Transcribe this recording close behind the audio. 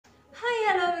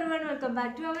everyone, welcome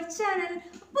back to our channel.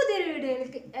 പുതിയൊരു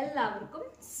വീഡിയോയിലേക്ക് എല്ലാവർക്കും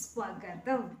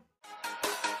സ്വാഗതം.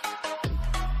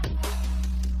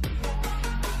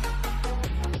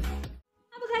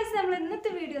 നമ്മൾ ഇന്നത്തെ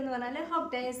വീഡിയോ എന്ന് പറഞ്ഞാൽ ഹോഗ്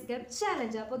ടൈ എസ്കേപ്പ്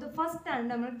ചാലഞ്ച്. അപ്പോൾ അത് ഫസ്റ്റ് ആണ്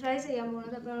നമ്മൾ ട്രൈ ചെയ്യാൻ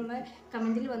പോകുന്നത്. അപ്പോൾ നമ്മൾ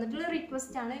കമൻറ്റിൽ വന്നിട്ടുള്ള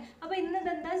റിക്വസ്റ്റ് ആണ്. അപ്പോൾ ഇന്നത്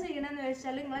എന്താ ചെയ്യണമെന്ന്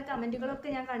വെച്ചാൽ നിങ്ങളെ കമൻറ്റുകളൊക്കെ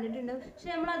ഞാൻ കണ്ടിട്ടുണ്ട്. പക്ഷേ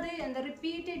നമ്മളത്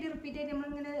റിപ്പീറ്റ് ആയിട്ട്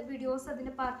നമ്മളിങ്ങനെ വീഡിയോസ്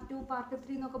അതിൻ്റെ പാർട്ട് 2 പാർട്ട്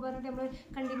 3 എന്നൊക്കെ പറഞ്ഞിട്ട് നമ്മൾ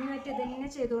കണ്ടിന്യൂ ആയിട്ട് ഇത് തന്നെ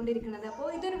ചെയ്തുകൊണ്ടിരിക്കുന്നത്. അപ്പോൾ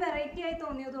ഇതൊരു വെറൈറ്റി ആയി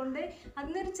തോന്നിയതുകൊണ്ട്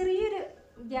അതിനൊരു ചെറിയൊരു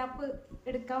ഗ്യാപ്പ്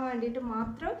എടുക്കാൻ വേണ്ടിയിട്ട്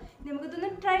മാത്രം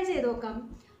നമുക്കിതൊന്ന് ട്രൈ ചെയ്ത് നോക്കാം.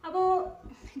 അപ്പോൾ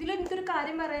ഇതിലെനിക്കൊരു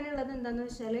കാര്യം പറയാനുള്ളത് എന്താണെന്ന്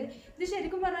വെച്ചാൽ ഇത്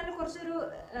ശരിക്കും പറഞ്ഞാൽ കുറച്ചൊരു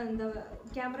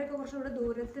ക്യാമറയൊക്കെ കുറച്ചുകൂടെ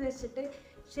ദൂരത്ത് വെച്ചിട്ട്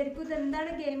ശരിക്കും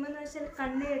ഇതെന്താണ് ഗെയിം എന്ന് വെച്ചാൽ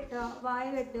കണ്ണ് കെട്ടുക, വായ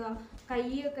കെട്ടുക,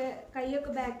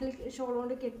 കൈയൊക്കെ ബാക്കിൽ ഷോൾ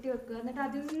കൊണ്ട് കെട്ടി വെക്കുക, എന്നിട്ട്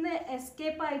അതിൽ നിന്ന്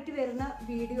എസ്കേപ്പ് ആയിട്ട് വരുന്ന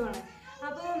വീഡിയോ ആണ്.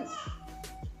 അപ്പോൾ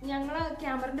ഞങ്ങളെ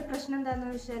ക്യാമറൻ്റെ പ്രശ്നം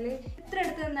എന്താണെന്ന് വെച്ചാൽ ഇത്ര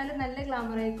എടുത്ത് നിന്നാലും നല്ല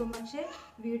ഗ്ലാമർ ആയിരിക്കും, പക്ഷേ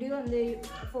വീഡിയോ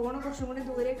ഫോൺ കുറച്ചും കൂടി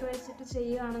ദൂരെയൊക്കെ വെച്ചിട്ട്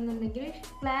ചെയ്യുകയാണെന്നുണ്ടെങ്കിൽ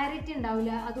ക്ലാരിറ്റി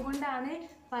ഉണ്ടാവില്ല. അതുകൊണ്ടാണ്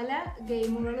പല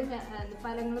ഗെയിമുകളും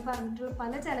നിങ്ങൾ പറഞ്ഞിട്ടുള്ള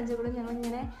പല ചലഞ്ചുകളും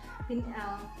ഞങ്ങളിങ്ങനെ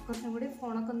കുറച്ചും കൂടി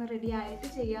ഫോണൊക്കെ ഒന്ന് റെഡി ആയിട്ട്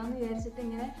ചെയ്യാമെന്ന് വിചാരിച്ചിട്ട്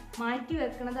ഇങ്ങനെ മാറ്റി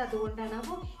വെക്കണത് അതുകൊണ്ടാണ്.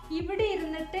 അപ്പോൾ ഇവിടെ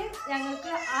ഇരുന്നിട്ട്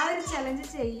ഞങ്ങൾക്ക് ആ ഒരു ചലഞ്ച്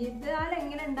ചെയ്താൽ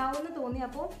എങ്ങനെ ഉണ്ടാവും എന്ന് തോന്നി.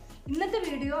 അപ്പോൾ ഇന്നത്തെ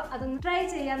വീഡിയോ അതൊന്ന് ട്രൈ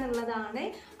ചെയ്യാന്നുള്ളതാണ്.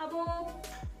 അപ്പോൾ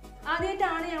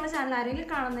ആദ്യമായിട്ടാണ് ഞങ്ങളുടെ ചാനൽ ആരെങ്കിലും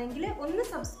കാണുന്നതെങ്കിൽ ഒന്ന്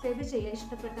സബ്സ്ക്രൈബ് ചെയ്യുക,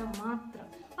 ഇഷ്ടപ്പെട്ടാൽ മാത്രം.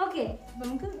 ഓക്കെ,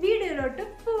 നമുക്ക് വീഡിയോയിലോട്ട്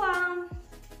പോവാം.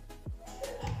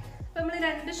 അപ്പം നമ്മൾ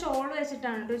 2 ഷോൾ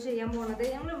വെച്ചിട്ടാണ് കേട്ടോ ചെയ്യാൻ പോകുന്നത്.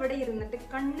 നമ്മളിവിടെ ഇരുന്നിട്ട്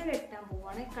കണ്ണ് കെട്ടാൻ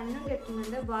പോവാണ്. കണ്ണും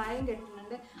കെട്ടുന്നുണ്ട്, വായും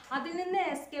കെട്ടുന്നുണ്ട്. അതിൽ നിന്ന്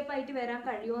എസ്കേപ്പ് ആയിട്ട് വരാൻ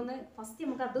കഴിയുമോ എന്ന് ഫസ്റ്റ്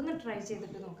നമുക്ക് അതൊന്ന് ട്രൈ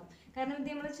ചെയ്തിട്ട് നോക്കാം. കാരണം ഇത്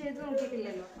നമ്മൾ ചെയ്ത്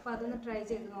നോക്കിയിട്ടില്ലല്ലോ. അപ്പോൾ അതൊന്ന് ട്രൈ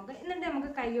ചെയ്ത് നോക്കാം. എന്നിട്ട് നമുക്ക്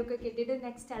കൈയൊക്കെ കെട്ടിയിട്ട്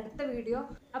നെക്സ്റ്റ് അടുത്ത വീഡിയോ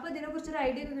അപ്പോൾ ഇതിനെക്കുറിച്ചൊരു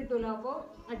ഐഡിയ ഒക്കെ കിട്ടുമല്ലോ. അപ്പോൾ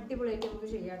അടിപൊളിയായിട്ട് നമുക്ക്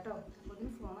ചെയ്യാം കേട്ടോ. അപ്പോൾ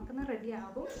ഇതിന് ഫോണൊക്കെ ഒന്ന് റെഡി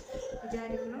ആകും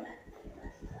വിചാരിക്കണം.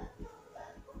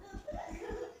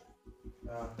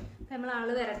 നമ്മൾ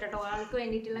ആള് വരട്ടെ കേട്ടോ. ആൾക്ക്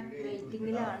വേണ്ടിയിട്ടുള്ള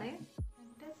വെയിറ്റിങ്ങിലാണ്.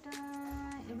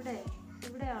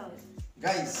 എവിടെ ആള്?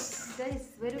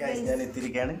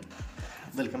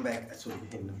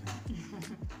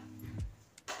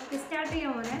 സ്റ്റാർട്ട്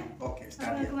ചെയ്യാം മോനെ.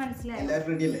 നിങ്ങൾക്ക് മനസ്സിലായോ?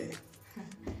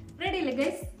 റെഡി അല്ലേ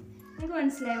ഗൈസ്? നിങ്ങൾക്ക്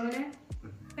മനസ്സിലായോ മോനെ?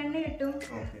 കണ്ണ് കെട്ടും,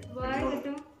 വായ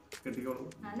കെട്ടും,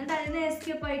 എന്നിട്ട് അതിന്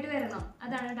എസ്കേപ്പ് ആയിട്ട് വരണം.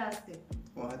 അതാണ് ടാസ്ക്.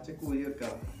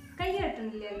 കൈ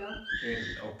കെട്ടണില്ലല്ലോ.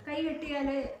 കൈ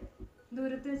കെട്ടിയാല്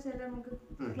ദൂരത്ത് വെച്ചാൽ നമുക്ക്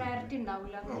ക്ലാരിറ്റി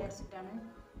ഉണ്ടാവില്ല എന്ന് വിചാരിച്ചിട്ടാണ്.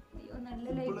 അയ്യോ, നല്ല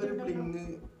ലൈറ്റ്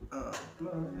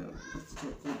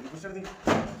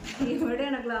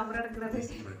ഇവിടെയാണ് ഗ്ലാമർ എടുക്കുന്നത്.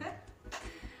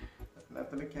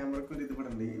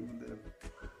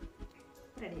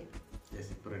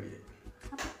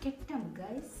 അപ്പൊ കെട്ടാം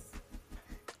ഗൈസ്.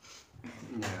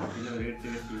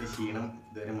 ക്ഷീണം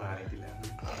ഇതുവരെ മാറിയിട്ടില്ല.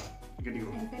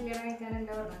 കല്യാണം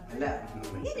കഴിക്കാനല്ലോ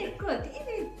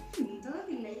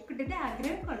കുട്ടിയുടെ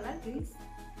ആഗ്രഹം കൊള്ളാം ഗൈസ്.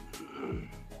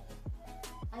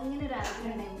 അങ്ങനെ ഒരു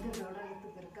ആഗ്രഹമാണ് എനിക്ക് ഇതോടെ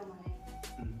തീർക്കാൻ മോനെ.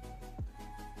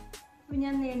 അപ്പൊ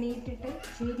ഞാൻ എണീറ്റിട്ട്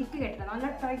ശരിക്ക് കെട്ടണം, നല്ല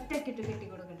ടൈറ്റ് ആക്കിയിട്ട് കെട്ടി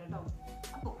കൊടുക്കട്ടെ കേട്ടോ.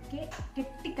 അപ്പൊ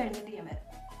കെട്ടിക്കഴിഞ്ഞിട്ട് ഞാൻ വരാം.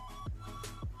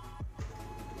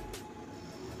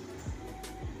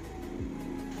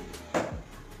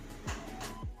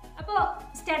 അപ്പൊ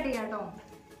സ്റ്റാർട്ട് ചെയ്യാം കേട്ടോ.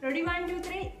 Ready 1 2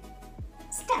 3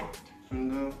 start.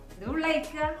 ഇത്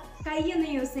ഉള്ളയക്കുക,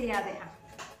 കൈയൊന്നും യൂസ് ചെയ്യാതെ.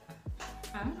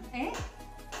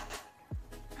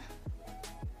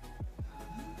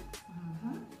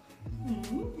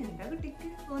 എന്താ കുട്ടിക്ക്?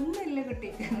 ഒന്നുമില്ല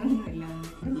കുട്ടിക്ക്, ഒന്നുമില്ല.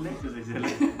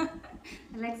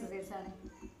 നല്ല എക്സസൈസ് ആണ്.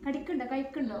 കടിക്കുണ്ടോ?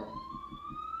 കഴിക്കുണ്ടോ?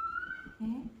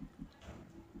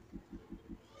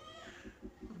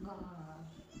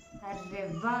 അരെ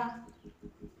വാ.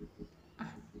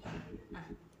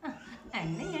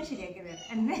 എന്നെ ഞാൻ ശരിയാക്കി തരാം.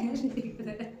 1 2 3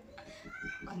 4.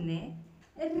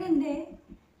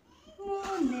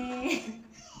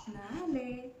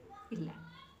 ഇല്ല,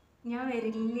 ഞാൻ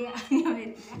വരില്ല.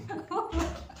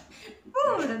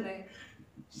 ഓടുന്നത്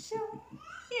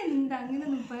എന്താ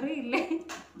അങ്ങനൊന്നും പറയില്ലേ?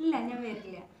 ഇല്ല, ഞാൻ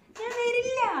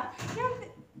വരില്ല.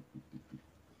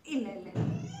 ഇല്ല.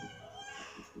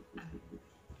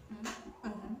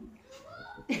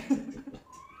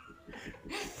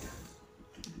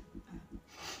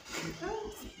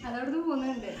 അതവിടുന്ന്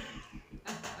പോകുന്നുണ്ട്.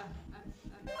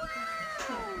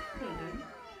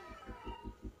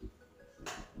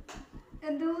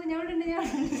 എന്തോ ഞാൻ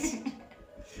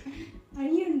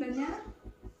കഴിയുണ്ടോ? ഞാൻ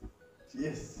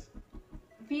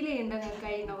ഫീൽ ചെയ്യണ്ടോ? ഞാൻ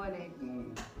കഴിയുന്ന പോലെ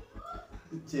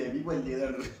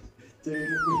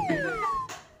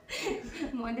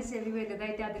മോന്റെ ചെവി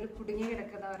വലുതായിട്ട് അതിൽ കുടുങ്ങി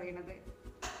കിടക്കുന്ന പറയണത്.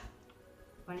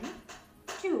 1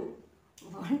 2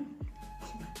 1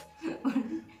 1.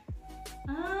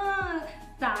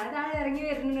 താഴെ ഇറങ്ങി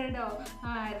വരുന്നുണ്ടോ?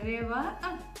 അരേ വാ.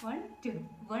 1 2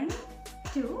 1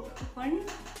 2 1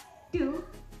 2.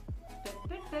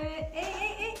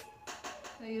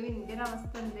 അയ്യോ എൻ്റെ ഒരു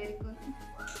അവസ്ഥ എന്തായിരിക്കും?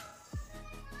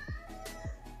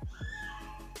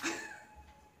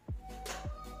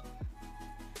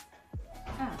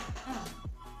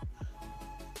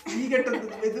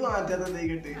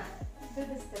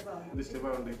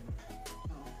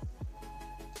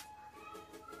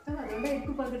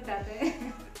 അതുകൊണ്ടായിരിക്കും ഇപ്പൊ കിട്ടാതെ.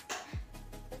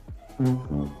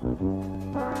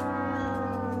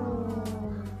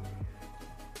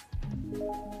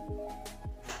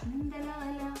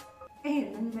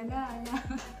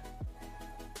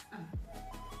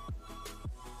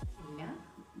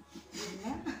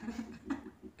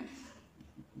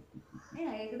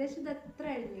 ഏകദേശം ഇത് എത്ര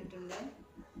എഴുതിയിട്ടുണ്ട്?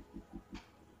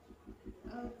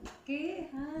 Okay,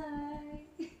 hi.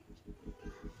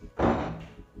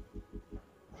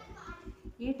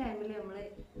 ഈ ടൈമിൽ നമ്മൾ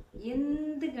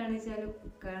എന്ത് കാണിച്ചാലും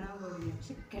കാണാൻ പോകില്ല,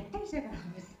 പക്ഷെ കെട്ടാഴ്ച കാണാൻ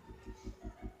പറ്റും.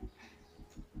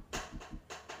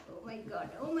 Oh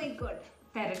my God,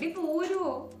 തരടി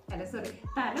പോരുവോ? അല്ല സോറി,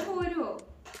 തല പോരുവോ?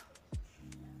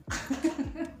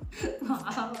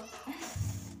 ക്യാമറ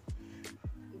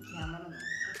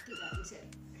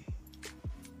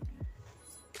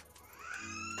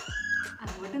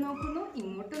അങ്ങോട്ട് നോക്കുന്നു,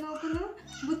 ഇങ്ങോട്ട് നോക്കുന്നു,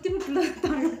 ബുദ്ധിമുട്ടുള്ള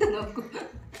താഴോട്ട് നോക്കും.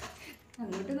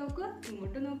 അങ്ങോട്ട് നോക്കുക,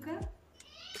 ഇങ്ങോട്ട് നോക്കുക,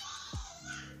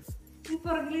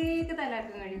 പുറകിലേക്ക്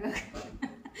തലാക്കാൻ കഴിയുക.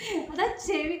 അതാ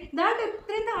ചെവി ഇതാണ്ട്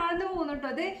എത്രയും താഴ്ന്നു പോകുന്നു കേട്ടോ.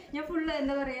 അത് ഞാൻ ഫുള്ള്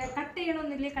എന്താ പറയാ, കട്ട്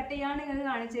ചെയ്യണമെന്നില്ലേ, കട്ട് ചെയ്യാണെങ്കിൽ അത്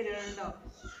കാണിച്ചു തരുന്നുണ്ടോ?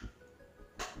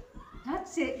 ആ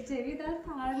ചെവി ഇതാ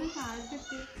താഴ്ന്ന്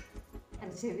താഴ്ത്തെത്തി.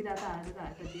 അല്ല, ചെവി ഇതാ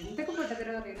താഴ്ത്തെത്തി. എന്തൊക്കെ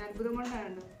പൊട്ടത്തരം പറയുന്നത്, അത്ഭുതം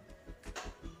കൊണ്ടാണല്ലോ.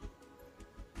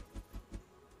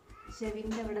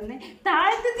 ചെവിന്റെ അവിടെ നിന്ന്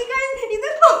താഴ്ത്തെത്തി.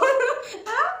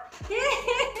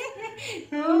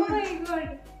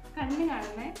 കണ്ണ്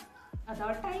കാണുന്നേ. അതോ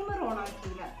ടൈമർ ഓൺ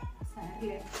ആക്കിയില്ല,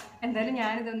 സാരില്ല. എന്തായാലും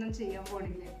ഞാനിതൊന്നും ചെയ്യാൻ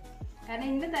പോണില്ല. കാരണം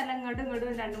എൻ്റെ തല ഇങ്ങോട്ടും ഇങ്ങോട്ടും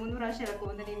 2-3 പ്രാവശ്യം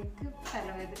ഇളക്കുമ്പോൾ തന്നെ എനിക്ക്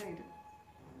തലവേദന വരും.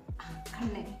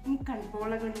 കണ്ണേ, ഈ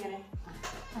കൺപോളകൾ ഇങ്ങനെ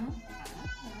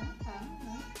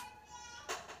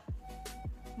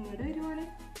ഇങ്ങോട്ട് വരുവാണ്.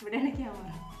 ഇവിടെയാണ് ക്യാമറ.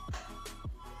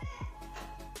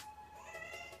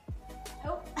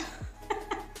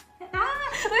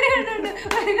 ഒരു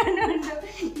കണ്ണുണ്ട്.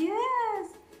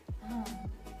 യെസ്,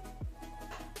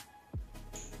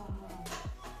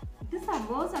 ഇത്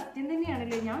സംഭവം സത്യം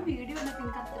തന്നെയാണല്ലേ. ഞാൻ വീഡിയോ കണ്ടപ്പോൾ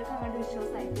എനിക്ക് അത്രയ്ക്ക് അങ്ങോട്ട്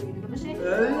വിശ്വാസമായിട്ട് തോന്നിയിട്ടുണ്ട്. പക്ഷെ 2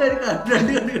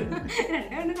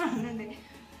 കണ്ണ് കാണുന്നുണ്ട്.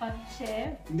 പക്ഷേ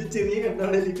അമ്മോന്റെ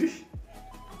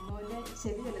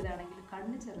ചെവി വലുതാണെങ്കിൽ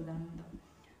കണ്ണ് ചെറുതാണുണ്ടോ.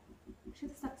 പക്ഷെ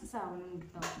ഇത് സക്സസ് ആവണം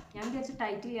കേട്ടോ. ഞാൻ വിചാരിച്ചു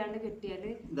ടൈറ്റ് ചെയ്യാണ്ട്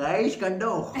കെട്ടിയാല്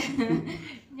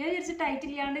ഞാൻ വിചാരിച്ചു ടൈറ്റ്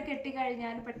ചെയ്യാണ്ട് കെട്ടി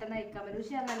കഴിഞ്ഞാൽ പെട്ടെന്ന് അയക്കാൻ പറ്റും.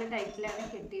 പക്ഷെ നല്ല ടൈറ്റിലാണ്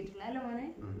കെട്ടിയിട്ടുള്ളത്. അല്ല മോനെ,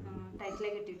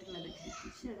 ടൈറ്റിലാണ് കെട്ടിയിട്ടുള്ളത്.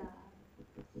 ശരിടാ,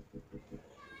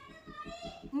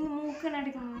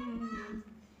 മൂക്കനടിക്കും.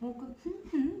 മൂക്ക്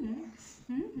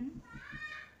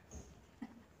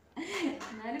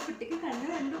എന്നാലും കുട്ടിക്ക് കണ്ണ്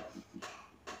കണ്ടു.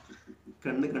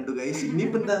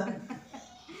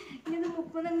 ഇത്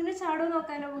 30 എങ്ങനെ ചാടോ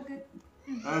നോക്കാലോ നമുക്ക്.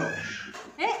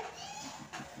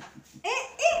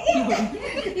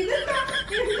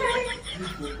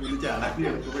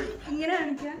 ഇങ്ങനെ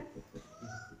കാണിക്കാം.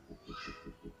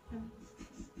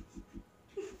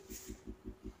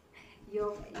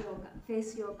 യോഗ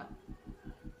ഫേസ് യോഗ.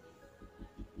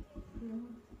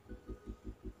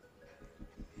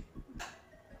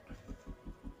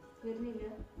 വരുന്നില്ല.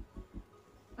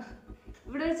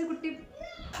 ഇവിടെ വെച്ച് കുട്ടി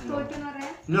തോറ്റെന്ന്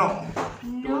പറയാം.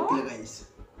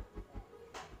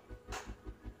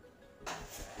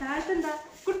 താഴത്തെന്താ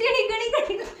കുട്ടി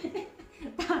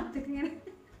താഴത്തേക്ക് ഇങ്ങനെ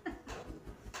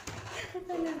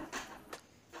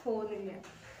പോകുന്നില്ല.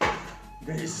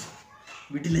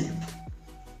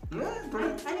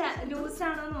 അല്ല,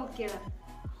 ലൂസാണോ നോക്കിയതാ.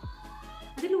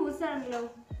 അത് ലൂസാണല്ലോ.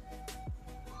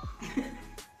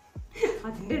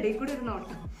 അതിന്റെ ഇടയിൽ കൂടെ ഒരു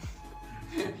നോട്ടം.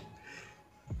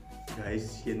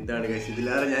 എന്താണ്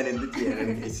ഇതിലാറെ ഞാൻ എന്ത്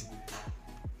ചെയ്യാനാണ്?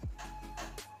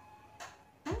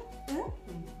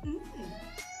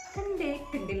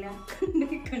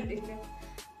 കണ്ടില്ല.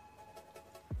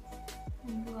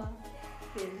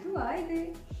 എന്തുവാ ഇത്?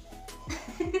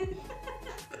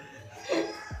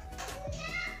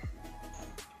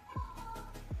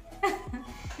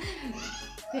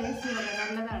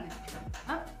 നല്ലതാണ്.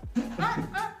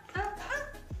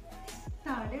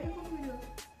 താഴെ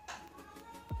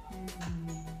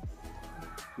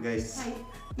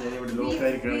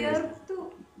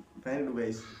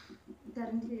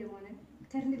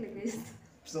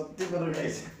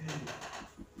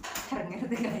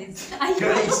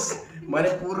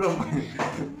മലപ്പുറം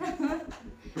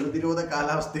പ്രതിരോധ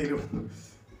കാലാവസ്ഥയിലും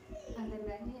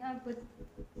അതല്ലേ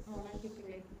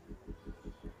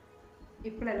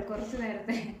ഇപ്പോഴല്ല കുറച്ച്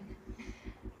നേരത്തെ.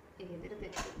 ഏതൊരു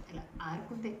തെറ്റ് അല്ല,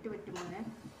 ആർക്കും തെറ്റ് പറ്റും മോനെ.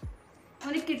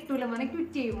 മോനെ കിട്ടൂല, മോനെ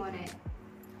ക്വിറ്റ് ചെയ്യും മോനെ.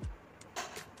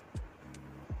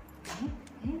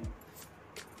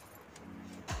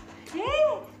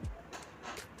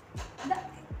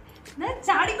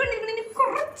 ചാടിക്കൊണ്ടിരിക്കണ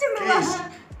കുറച്ചുള്ളൂ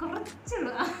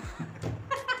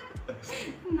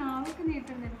നാവൊക്കെ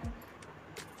നീട്ടുന്നില്ല.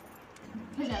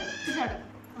 ചാടും.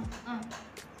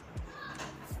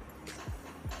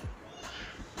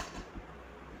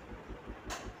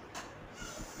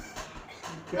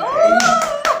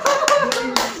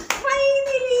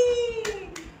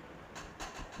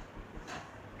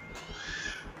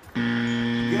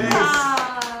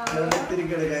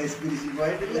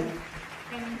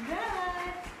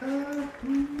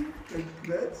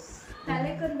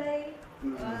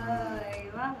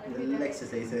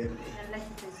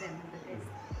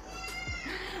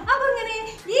 അപ്പൊ അങ്ങനെ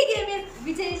ഈ ഗെയിമിൽ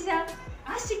വിജയിച്ച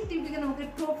ആഷിക് ടീമിക്ക് നമുക്ക്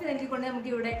ട്രോഫി നൽകിക്കൊണ്ട് നമുക്ക്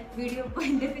ഇവിടെ വീഡിയോ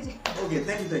പോയിന്റ്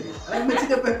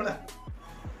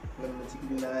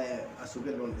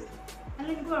അല്ല,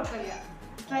 എനിക്ക് കുഴപ്പമില്ല,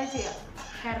 ട്രൈ ചെയ്യാം.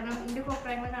 കാരണം എന്റെ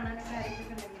കോപ്രായങ്ങൾ കാണാനൊക്കെ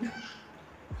ആയിരിക്കും ഉണ്ടെങ്കിലും.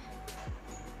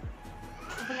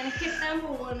 അപ്പൊ ഇങ്ങനെ കിട്ടാൻ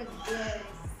പോവാണ്.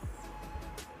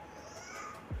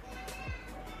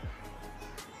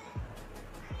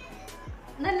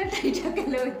 നല്ല ടൈറ്റ്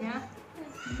ആക്കല്ലോ ഞാൻ.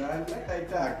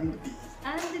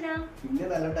 അതെന്തിനാ? പിന്നെ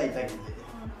നല്ല ടൈറ്റ് ആക്കിയില്ലേ,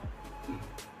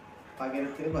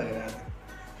 പകരത്തിന് പകരാണ്.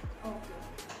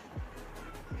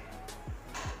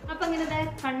 അപ്പൊ ഇങ്ങനെ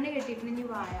കണ്ണ് കെട്ടിയിട്ട് ഇനി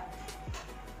വായ.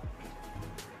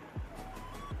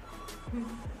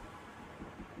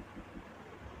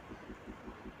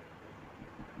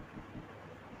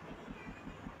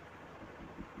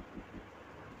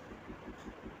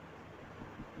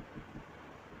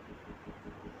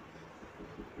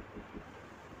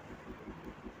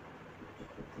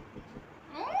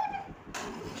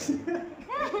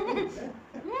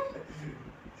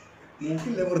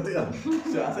 മൂക്കില്ല പുറത്ത്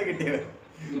ശ്വാസം കിട്ടിയ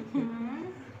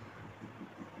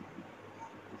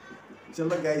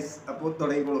ചലോ ഗൈസ്. അപ്പൊ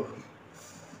തുടങ്ങിക്കോളൂ.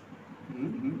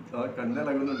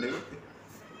 കണ്ണിളകുന്നുണ്ട്.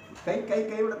 കൈ കൈ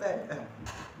കൈ ഇവിടത്തെ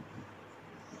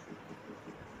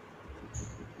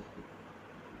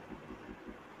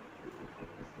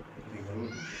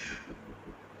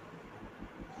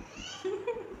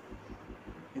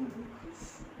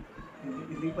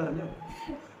പറഞ്ഞോ.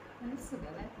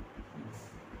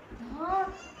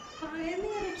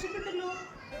 രക്ഷപ്പെട്ടല്ലോ.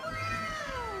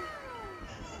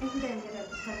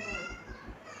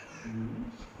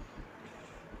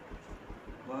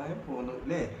 വായ പോന്നു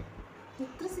അല്ലേ?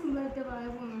 എത്ര സിമ്പിൾ ആയിട്ട് വായ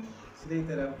പോന്നു. ശരി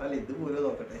തരാം. അല്ല ഇത് പോലെ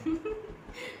നോക്കട്ടെ.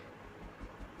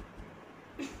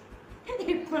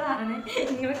 ഇപ്പോഴാണ്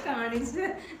നിങ്ങൾ കാണിച്ച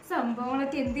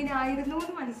സംഭവങ്ങളൊക്കെ എന്തിനായിരുന്നു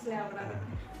എന്ന് മനസ്സിലാവണം.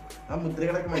 ആ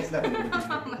മുദ്രകളൊക്കെ മനസ്സിലാവും.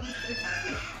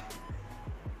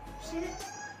 പക്ഷെ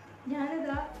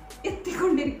ഞാനിതാ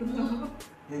എത്തിക്കൊണ്ടിരിക്കുന്നു.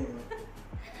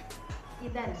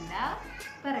 ഇതല്ല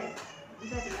പറയാം,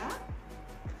 ഇതല്ല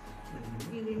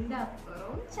ഇതിന്റെ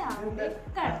അപ്പുറവും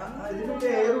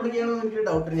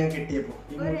ഡൗട്ട് ഞാൻ കിട്ടിയപ്പോ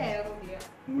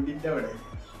മുടിന്റെ അവിടെ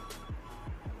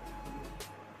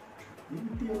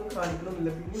കാണിക്കണമെന്നില്ല.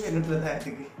 പിന്നെ വരുന്നില്ല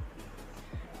താഴത്തേക്ക്.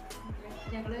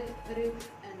 ഞങ്ങള് ഒരു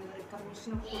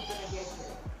കമ്മീഷനൊക്കെ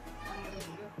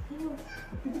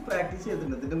ഇത് പ്രാക്ടീസ്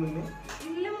ചെയ്തിട്ടുണ്ട് ഇതിന്റെ മുന്നേ?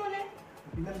 ഇല്ല മോനെ.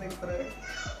 പിന്നെന്താ ഇത്ര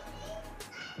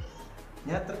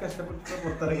ഞാൻ എത്ര കഷ്ടപ്പെട്ട്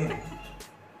പുറത്തിറങ്ങി.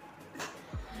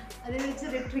 അതിന്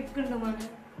ചെറിയ ട്രിക്ക് ഉണ്ട് മോനെ.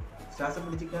 ശ്വാസം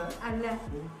പിടിച്ചിക്കാ അല്ല,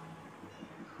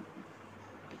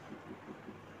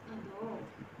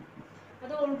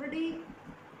 അത് ഓൾറെഡി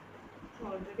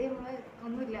നമ്മള്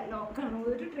ഒന്നുമില്ല, ലോക്കാണ്,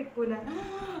 ഒരു ട്രിക്കുമില്ല.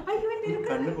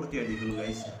 കണ്ണ് പുറത്തിയാടിക്കുന്നു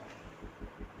ഗൈസ്.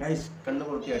 ഗൈസ് കണ്ണ്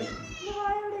പുറത്തിയാടി.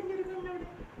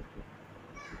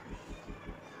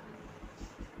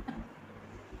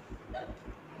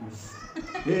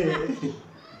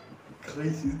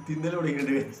 തിന്നല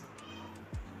പഠിക്കണ്ടേ?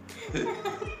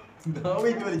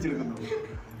 വലിച്ചെടുക്കുന്നു.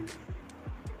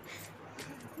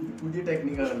 പുതിയ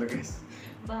ടെക്നിക്കാണല്ലോ ഗൈസ്.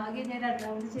 ഭാഗ്യം ഞാൻ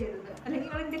രണ്ടാമത് ചെയ്തത്, അല്ലെങ്കിൽ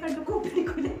എന്റെ കണ്ടു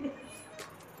കൂട്ടിക്കൂടെ.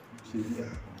 ശരിയാ.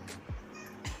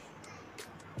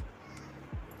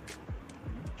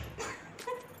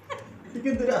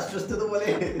 എന്തൊരു അസ്വസ്ഥത പോലെ.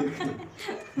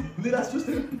 ഒരു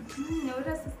അസ്വസ്ഥത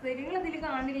നിങ്ങൾ അതിൽ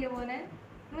കാണില്ല പോലെ.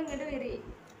 നിങ്ങൾ ഇങ്ങോട്ട് വരേ.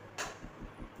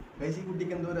 ഈ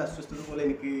കുട്ടിക്ക് എന്തോ ഒരു അസ്വസ്ഥത പോലെ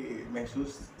എനിക്ക്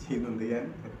മെഹസൂസ് ചെയ്യുന്നുണ്ട്. ഞാൻ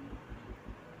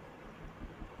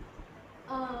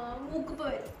മൂക്ക്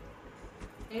പോരും,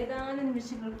 ഏതാനും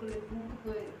നിമിഷങ്ങൾക്കുള്ളിൽ മൂക്ക്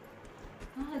പോരും.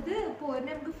 അത് പോരെ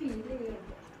നമുക്ക് ഫീൽ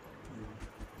ചെയ്യുന്നുണ്ട്.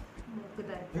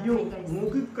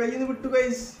 മൂക്ക് കയ്യിൽ നിന്ന് വിട്ടു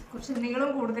ഗൈസ്. കുറച്ച് നീളം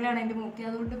കൂടുതലാണ് എന്റെ മൂക്ക്,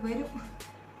 അതുകൊണ്ട് വരും.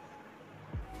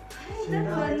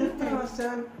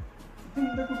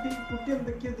 എന്താ കുട്ടി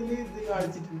എന്തൊക്കെയാ ഇത്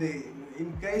കാണിച്ചിട്ടുണ്ട്.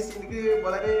 എനിക്ക്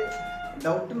വളരെ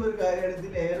ഡൗട്ടുള്ള ഒരു കാര്യമാണ്,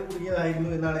 ഇതിൽ എയർ കുടുങ്ങിയതായിരുന്നു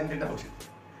എന്നാണ് എൻ്റെ ഡൗട്ട്.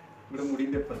 ഇവിടെ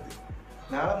മുടിന്റെ അപ്പുറത്ത്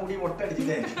നാളെ മുടി മൊട്ട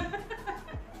അടിച്ചില്ലേ?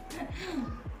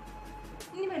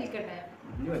 ഇനി വലിക്കട്ടെ?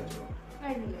 ഇനി വലിച്ചോ?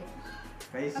 കഴിഞ്ഞില്ലേ?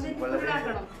 വളരെ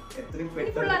എത്രയും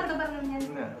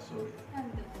പെട്ടെന്ന്. സോറി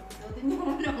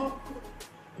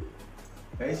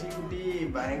ഗൈസ്, ഈ കുട്ടി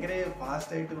ഭയങ്കര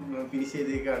ഫാസ്റ്റ് ആയിട്ട് ഫിനിഷ്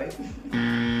ചെയ്തേക്കാണ്.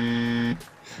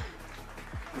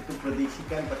 ഒട്ടും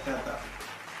പ്രതീക്ഷിക്കാൻ പറ്റാത്ത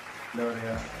എന്താ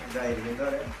പറയാ ഇതായിരുന്നു. എന്താ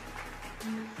പറയാ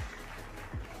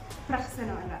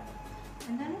പ്രഹസനമല്ല,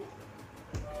 എന്താണ്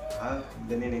ആ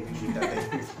ഇതന്നെയാണ് എനിക്ക് കിട്ടാത്ത.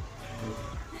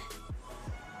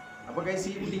 അപ്പൊ ഗൈസ്,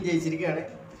 ഈ കുട്ടി ജയിച്ചിരിക്കുകയാണ്.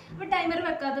 അപ്പൊ ടൈമർ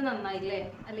വെക്കാതെ നന്നായില്ലേ?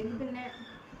 അല്ലെങ്കിൽ പിന്നെ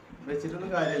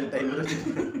വെച്ചിട്ടൊന്നും കാര്യമില്ല. ടൈമർ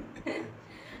വെച്ചിട്ട്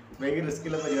ഭയങ്കര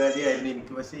റിസ്ക്കുള്ള പരിപാടിയായിരുന്നു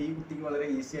എനിക്ക്. പക്ഷെ ഈ കുട്ടിക്ക് വളരെ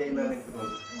ഈസി ആയി എന്നാണ് എനിക്ക്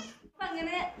തോന്നുന്നത്. അപ്പൊ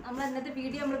അങ്ങനെ നമ്മൾ ഇന്നത്തെ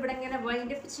വീഡിയോ നമ്മളിവിടെ ഇങ്ങനെ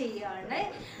വൈൻഡ് അപ്പ് ചെയ്യാണ്.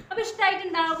 അപ്പൊ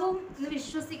ഇഷ്ടമായിട്ടുണ്ടാവും എന്ന്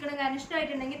വിശ്വസിക്കണം. കാരണം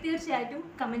ഇഷ്ടമായിട്ടുണ്ടെങ്കിൽ തീർച്ചയായിട്ടും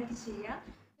കമന്റ് ചെയ്യുക.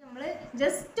 നമ്മൾ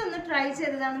ജസ്റ്റ് ഒന്ന് ട്രൈ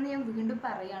ചെയ്തതാണെന്ന് ഞാൻ വീണ്ടും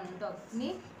പറയാണ് കേട്ടോ. ഇനി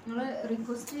നിങ്ങൾ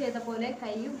റിക്വസ്റ്റ് ചെയ്ത പോലെ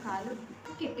കൈയും കാലും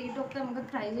കെട്ടിയിട്ടൊക്കെ നമുക്ക്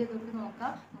ട്രൈ ചെയ്തിട്ട്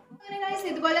നോക്കാം. അങ്ങനെ ഗൈസ്,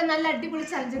 ഇതുപോലെ നല്ല അടിപൊളി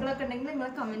ചലഞ്ചുകളൊക്കെ ഉണ്ടെങ്കിൽ നിങ്ങൾ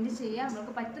കമൻറ്റ് ചെയ്യുക.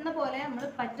 നമ്മൾക്ക് പറ്റുന്ന പോലെ നമ്മൾ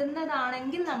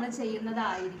പറ്റുന്നതാണെങ്കിൽ നമ്മൾ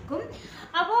ചെയ്യുന്നതായിരിക്കും.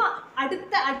 അപ്പോൾ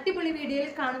അടുത്ത അടിപൊളി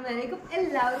വീഡിയോയിൽ കാണുന്നതായിരിക്കും.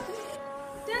 എല്ലാവർക്കും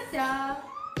ടാറ്റാ.